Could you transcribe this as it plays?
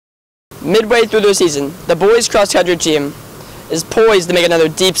Midway through the season, the boys cross-country team is poised to make another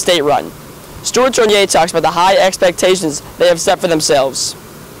deep state run. Stuart Tournier talks about the high expectations they have set for themselves.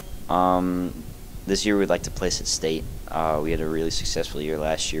 This year we'd like to place at state. We had a really successful year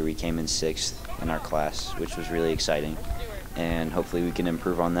last year. We came in 6th in our class, which was really exciting. And hopefully we can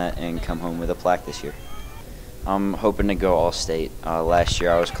improve on that and come home with a plaque this year. I'm hoping to go all-state. Last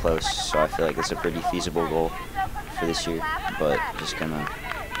year I was close, so I feel like it's a pretty feasible goal for this year. But just gonna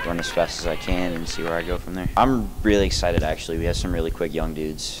run as fast as I can and see where I go from there. I'm really excited actually. We have some really quick young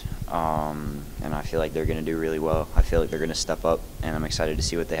dudes. And I feel like they're going to do really well. I feel like they're going to step up, and I'm excited to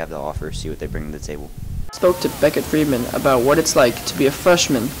see what they have to offer, see what they bring to the table. I spoke to Beckett Friedman about what it's like to be a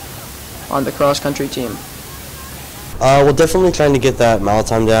freshman on the cross-country team. Well, definitely trying to get that mile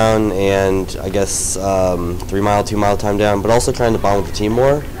time down and I guess 3-mile, 2-mile time down, but also trying to bond with the team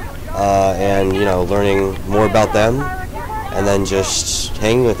more and, you know, learning more about them and then just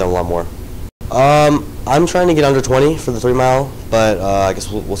hanging with them a lot more. I'm trying to get under 20 for the 3-mile, but I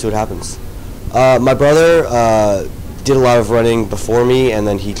guess we'll see what happens. My brother did a lot of running before me, and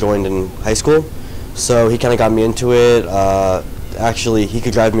then he joined in high school, so he kind of got me into it. Actually, he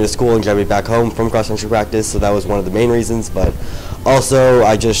could drive me to school and drive me back home from cross-country practice, so that was one of the main reasons, but also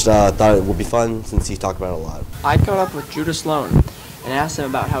I just thought it would be fun since he talked about it a lot. I caught up with Judah Sloan and asked him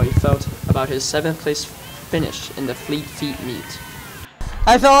about how he felt about his 7th place finish in the Fleet Feet meet.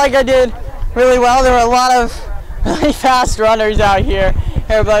 I felt like I did really well. There were a lot of really fast runners out here,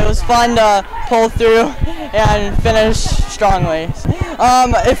 but it was fun to pull through and finish strongly.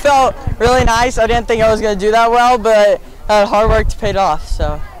 It felt really nice. I didn't think I was going to do that well, but hard work paid off.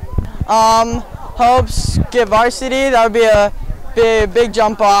 So, hopes get varsity. That would be a big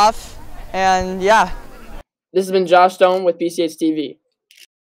jump off, and yeah. This has been Josh Stone with BCH TV.